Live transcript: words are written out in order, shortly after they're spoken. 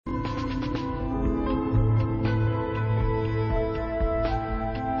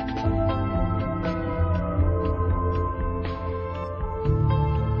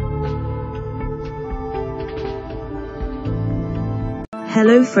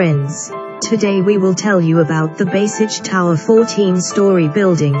Hello friends. Today we will tell you about the Begich Tower 14-story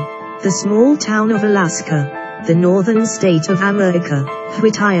building. The small town of Alaska, the northern state of America,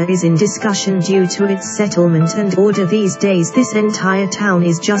 Whittier is in discussion due to its settlement and order these days. This entire town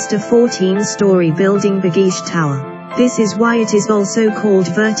is just a 14-story building, Begich Tower. This is why it is also called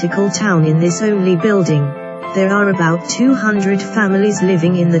vertical town in this only building. There are about 200 families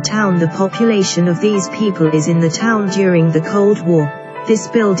living in the town. The population of these people is in the town during the Cold War. This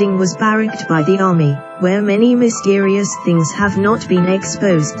building was barracked by the army, where many mysterious things have not been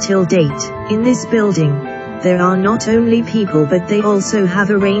exposed till date. In this building, there are not only people but they also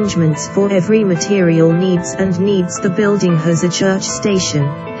have arrangements for every material needs. The building has a church station,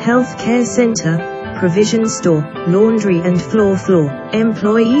 health care center, provision store, laundry and floor.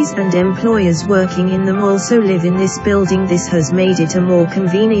 Employees and employers working in them also live in this building. This has made it a more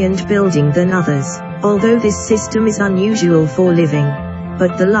convenient building than others, although this system is unusual for living.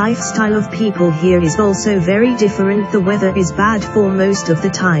 But the lifestyle of people here is also very different. The weather is bad for most of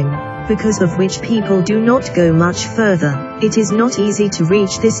the time, because of which people do not go much further. It is not easy to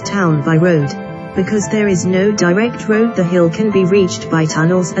reach this town by road, because there is no direct road. The hill can be reached by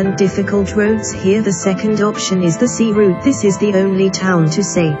tunnels and difficult roads here. The second option is the sea route. This is the only town to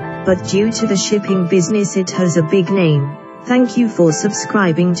say, but due to the shipping business it has a big name. Thank you for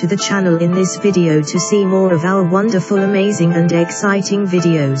subscribing to the channel in this video to see more of our wonderful, amazing and exciting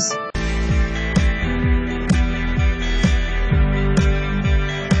videos.